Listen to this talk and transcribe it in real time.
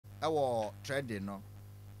our trending, no.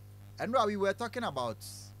 And now we were talking about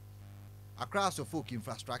Accra folk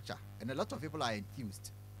infrastructure, and a lot of people are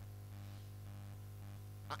enthused.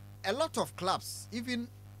 A lot of clubs, even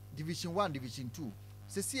Division 1, Division 2,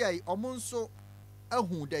 say also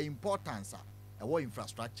the importance of our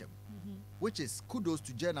infrastructure, which is kudos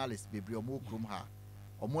to journalists, baby, or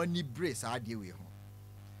more ni brace idea we home.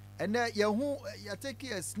 And you're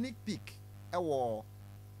taking a sneak peek at our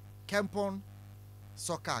Agyapong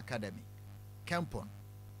Soccer Academy. Agyapong.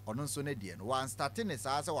 One starting is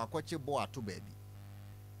as our coach boy to baby.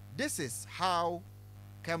 This is how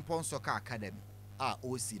Agyapong Soccer Academy are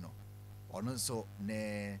OC no. Also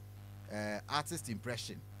ne artist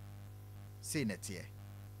impression say net here.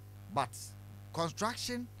 But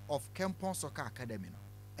construction of Agyapong Soccer Academy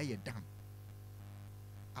no done.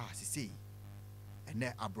 See and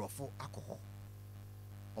then abrofo alcohol.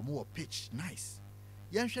 More pitch nice.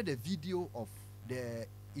 You share the video of the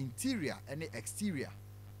interior and the exterior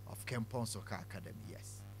of Agyapong Soccer Academy.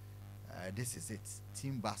 Yes, this is it.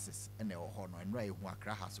 Team buses and the honor and right who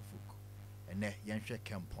Accra has of folk. And then you share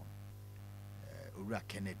Agyapong, Ura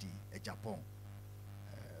Kennedy, Agyapong.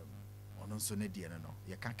 On Sunday, no,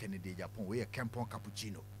 you can't Kennedy Agyapong. We are Agyapong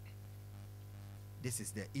Cappuccino. This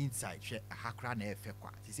is the inside. Share Accra ne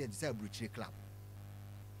Fekwa. He said this is a Bruchere club.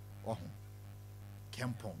 Oh,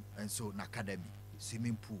 Agyapong and so an academy,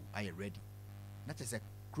 swimming pool. Are you ready? Not just a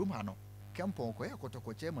Krumano. Agyapong ko ya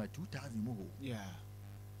kotokoche ma 2000 mugo. Yeah.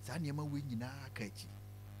 Sanyema winyi na kachi.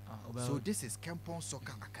 So this is Agyapong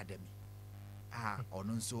Soccer Academy.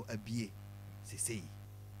 Ononso abie sesei.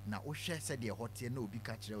 Na o share said the hotel na obi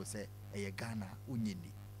ka kire o say eye Ghana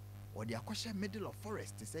unyini. O de akwahye middle of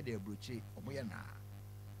forest said the Bruchere omoye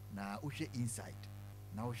na o hwe inside.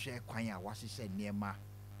 Na o share kwan a wahye niema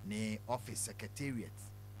ne office secretariat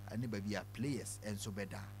ani ba bia players enso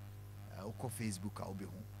beda. Oko Facebook a obi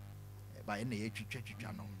ho. By any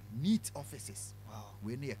no neat offices. Wow.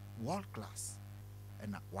 We need world class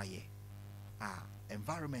and why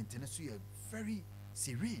environment and so very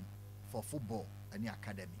serene for football and the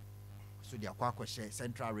academy. So the Aqua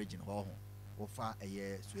Central Region offer a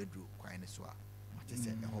year Swedru Quine Swa.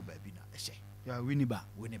 Matisse the whole baby na eshe. Yeah, Winniba.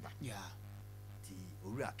 Yeah. The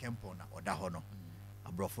Ura Kempona or Dahono.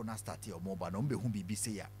 A brofona started or mobile number whom be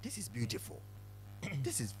say this is beautiful.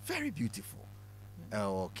 This is very beautiful.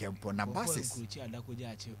 Agyapong na buses.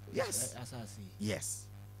 Yes. Yes.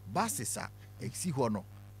 Buses are exi hono.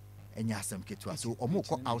 Enya asem ketua. So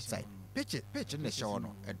omoko outside. Pitch in the show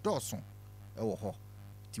no. A doorson. Ho.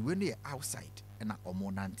 Ti when they outside na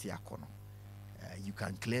omo nanti akono. You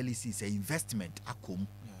can clearly see say investment akom.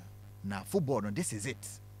 Na football no, this is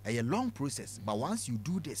it. A long process, but once you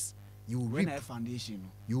do this, you reap. Foundation.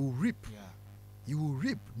 You reap. Yeah. You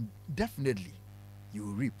reap definitely. You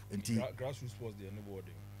reap until grassroots sports they are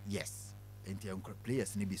nobody. Yes, until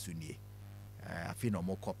players need be sunny. I feel no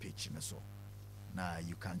more pitch so. Now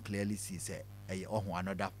you can clearly see say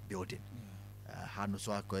another building. Hano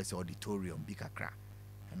so akose auditorium big Accra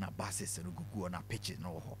and a buses and go on a pitch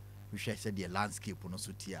no. We share say the landscape no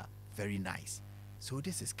so tia very nice. So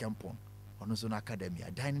this is Agyapong on so academy.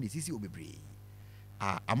 Dining is easy obebre.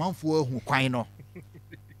 Amanfo hu kwan no.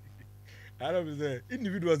 I don't say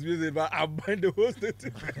individuals busy, but I bind the whole state.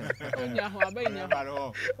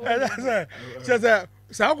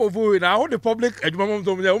 So now the public Agyapong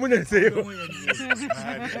told me the woman say,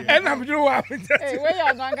 and I'm doing what where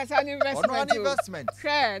are non investment?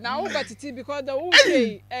 Now, but it because the whole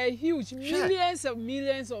pay a huge millions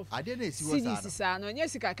of I didn't see what's on.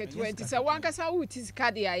 Yes, 20. So one can say, is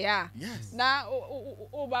Cadia. Yes. Now,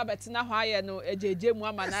 oh, but now, I know a JJ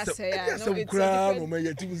Muamana say,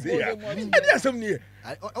 there's some near.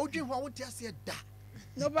 Oh, Jim, what would you say that?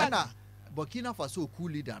 No, but Burkina Faso cool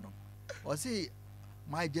leader. Or say,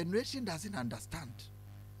 my generation doesn't understand.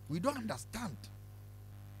 We don't understand.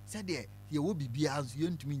 Said there, you will be beers, you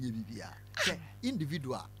to me, BBR.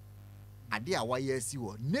 Individual. Adia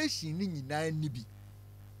YSU, nation in 9 nibi.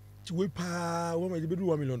 To whip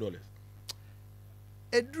 $1 million.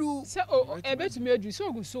 A drew so a bet me do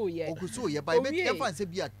so good so yeah. So yeah, by bet everyone say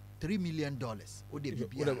be at $3 million. Or they be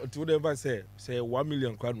whatever say 1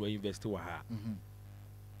 million crown we invest to her.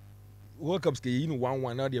 World Cups ke you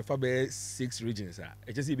 1 now the fabe 6 regions are.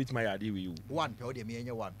 I just see bit my idea with you. One pe o de me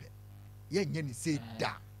enya one pe. Ye nya ni say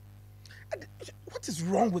da. What is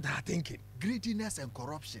wrong with her thinking? Greediness and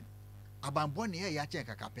corruption. Abambone here ya check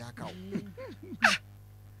akape aka.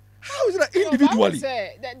 How is that individually?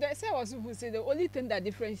 The say was who say the only thing that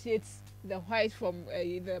differentiates the white from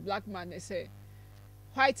the black man is say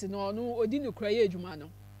white no odi no cry ejuma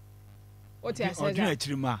no. What you say?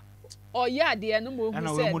 or yeah, the animal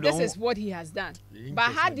who said this is what he has done.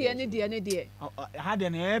 But how the any dear? Had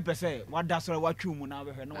any per what does what you now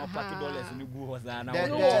have no $40 in the boo was that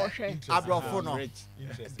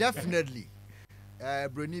definitely.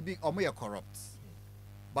 Bruni be corrupt.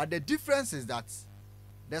 But the difference is that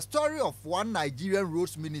the story of one Nigerian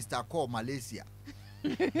roads minister called Malaysia.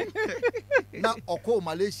 Now, call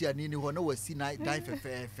Malaysia, Nini, who know see night die for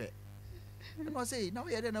fair. And I say,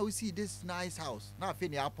 now we see this nice house. Now,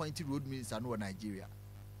 I appointed road minister know Nigeria.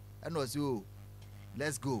 And I say, oh,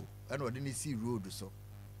 let's go. And I didn't see road so.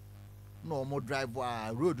 No more drive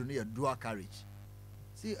road near dual carriage.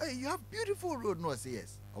 See, hey, you have beautiful road. No, I say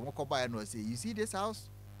yes. I won't come by and I say, you see this house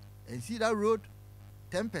and see that road,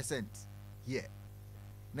 10% here.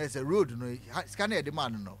 There's a road, no, scan the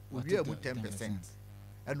man, no, we be able 10%.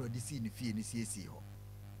 And what you see in the fee in the CAC.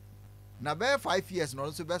 Now, by 5 years, no,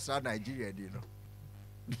 also best around Nigeria, you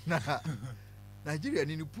know. Nigeria,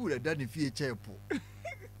 in the pool, and done in fee chair pool.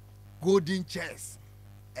 Golden chairs.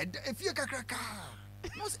 And if you crack,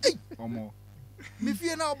 no, say, or more. Me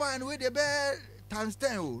fear now by and with the bed. Times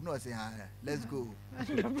 10, no, I say, let's go.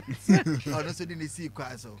 Oh, no, so didn't see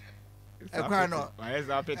quite so. I cry no.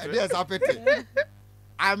 Yes, appetite.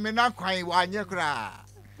 I'm not crying 1 year cry.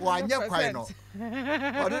 1 year cry no.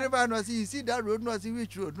 But everybody knows you see that road, no, see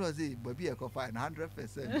which road, no, see, but be a coffin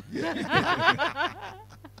 100%.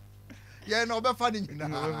 Yeah, no, but funny,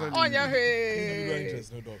 on your head.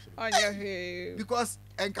 On your head. Because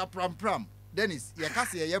Enka Pram, Dennis, you can't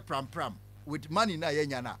say a pram with money na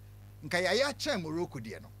yenyana. Nkaya ya chem Morocco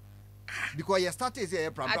die no. Because you started say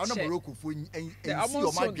pram na Morocco for and see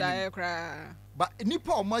your man. But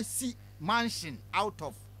nipa o ma see mansion out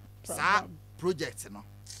of sa projects no.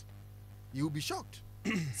 You will be shocked.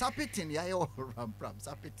 Sapitin ya pram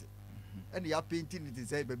sapitin. And you are painting it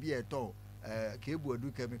say baby eto kebu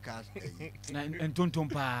adu chemicals. And tonton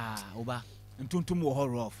pa oba. And tonton wo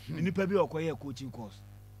horror off. Nipa bi okoye coaching course.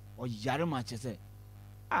 O yare match say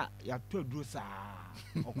ya to do sa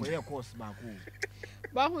okoye course back home.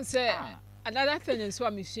 But who say another thing is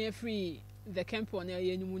what mission free the camp on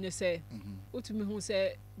you say ultimately who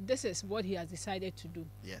say this is what he has decided to do.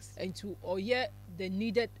 Yes. And to the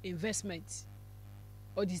needed investment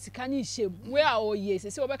or this kind of shame where our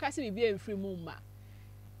years so obekasi be free mumma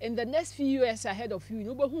in the next few years ahead of you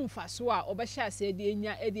no be who faso a obesha say de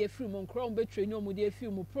nya e de free mon kro be train no mu de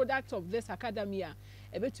film product of this academia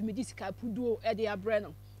e be to me this kapudo e de abre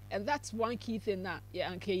no. And that's one key thing na ya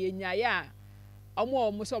anke yenya ya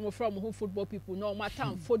omo so from who football people no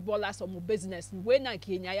matter footballers or business we na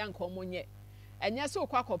kenya ya nko monye enya so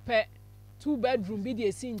kwa kope 2-bedroom bi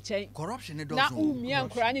de si nchen corruption e does na umi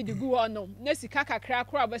ankra ni de gu hono na sika kakra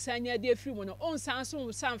kra basanya de afiri mu no on san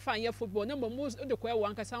so san fan ye football no mo de kwa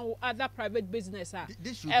wan kasa other private business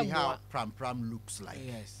this should be how pram looks like.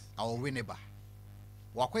 Yes. Our winneba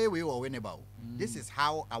wakwe we or winneba. This is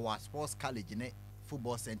how our sports college in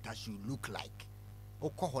football center should look like.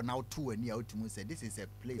 Okoho now too and out to say this is a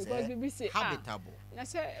place habitable. I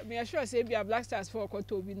say me sure say be a Black Stars for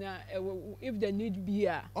Kotobi na if the need be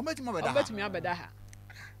a o bet me abeda.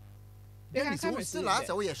 Then it's still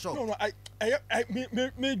answer we are shocked. No, I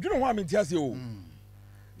me dwene ho amentiase o.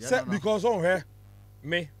 Say because on here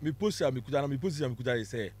me position me kuda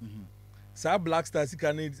say sa Black Stars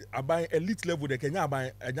can aban elite level the Kenya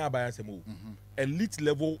aban asemo. Elite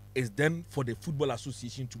level is then for the football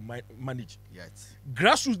association to manage. Yes.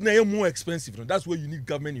 Grassroots na more expensive. No? That's where you need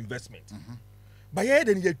government investment. But yeah,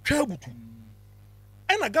 then you travel to.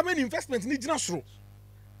 And a government investment needs natural.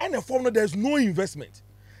 And a form there's no investment.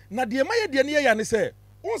 Now the Maya Diania say,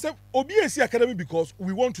 once OBSC Academy because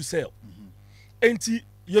we want to sell. And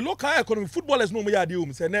your local economy footballers no more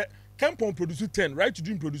deal. Say Campon produce 10, right to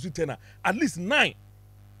dream produce 10, at least 9.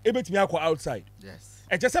 Able to me outside. Yes.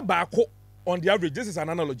 And just a barco. On the average, this is an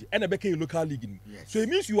analogy, and a local league. Yes. So it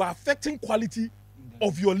means you are affecting quality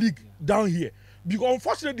of your league down here. Because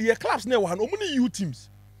unfortunately, your clubs now have only youth teams.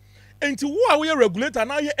 And to who are we a regulator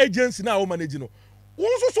now, your agency now managing.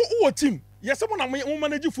 Also, so a team. Yes, someone who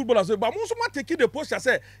manage football as well, but also taking the post and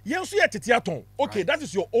say, yes, you are Tetiaton. Okay, that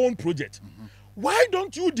is your own project. Why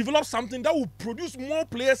don't you develop something that will produce more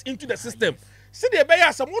players into the system? See the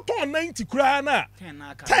buyer some more 90 krana, 10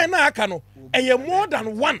 akano, and more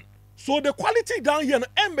than one. So the quality down here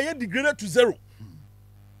is degraded to 0.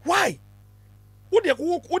 Why? In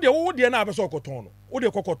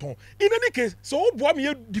any case, so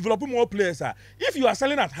developing more players. If you are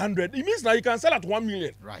selling at 100, it means now you can sell at 1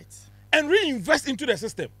 million. Right. And reinvest into the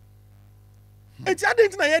system. It's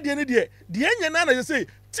the end say,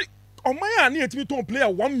 on my need to play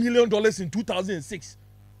 $1 million in 2006.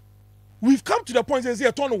 We've come to the point where say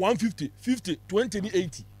a ton of 150, 50, 20,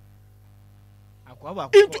 80.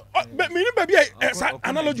 into me baby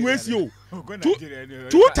analogy we see o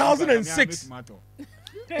 2006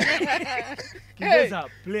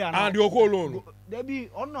 and you go alone there be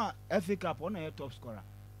on FA Cup on a top scorer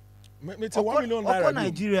me say 1 million naira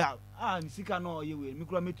Nigeria nsika no ye we me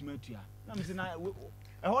kura metumatua na me say na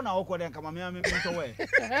ho na wokọ den kama me to we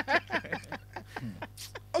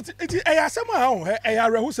it asema ha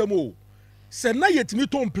rehusem o say na yetimi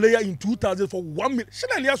ton player in 2000 for 1 million shey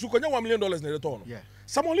na liasu konya $1 million na return yeah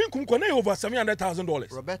Samuel Lincoln konya over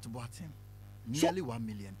 $700,000 Robert Boateng nearly 1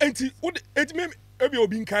 million enti it me ebi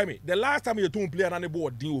obi nkai me the last time you ton player na ne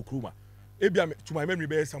board din okruma ebi to my memory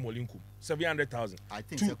be Samuel Lincoln $700,000 I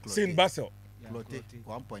think to Saint Basel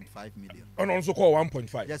 1.5 million and also call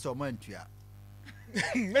 1.5 yes o man tua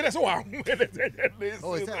that's wow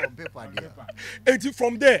oh it's on paper there and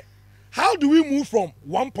from there how do we move from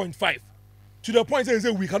 1.5 to the point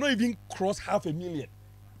say we cannot even cross $500,000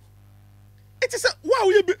 it is wow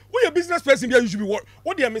we a business person here you should be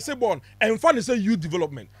what they say born and fan say youth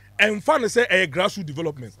development and fan say a grassroots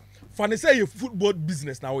development fan say a football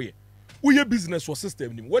business now here we a business for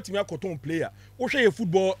system what me akoton player we share a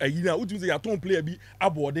football yina what say aton player be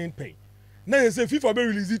aboarding pay now you say FIFA be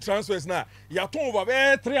release transfers now you aton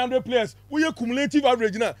over 300 players we a cumulative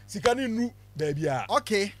average now sikani nu baby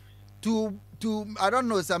okay to I don't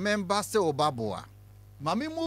know some member say obaboa mami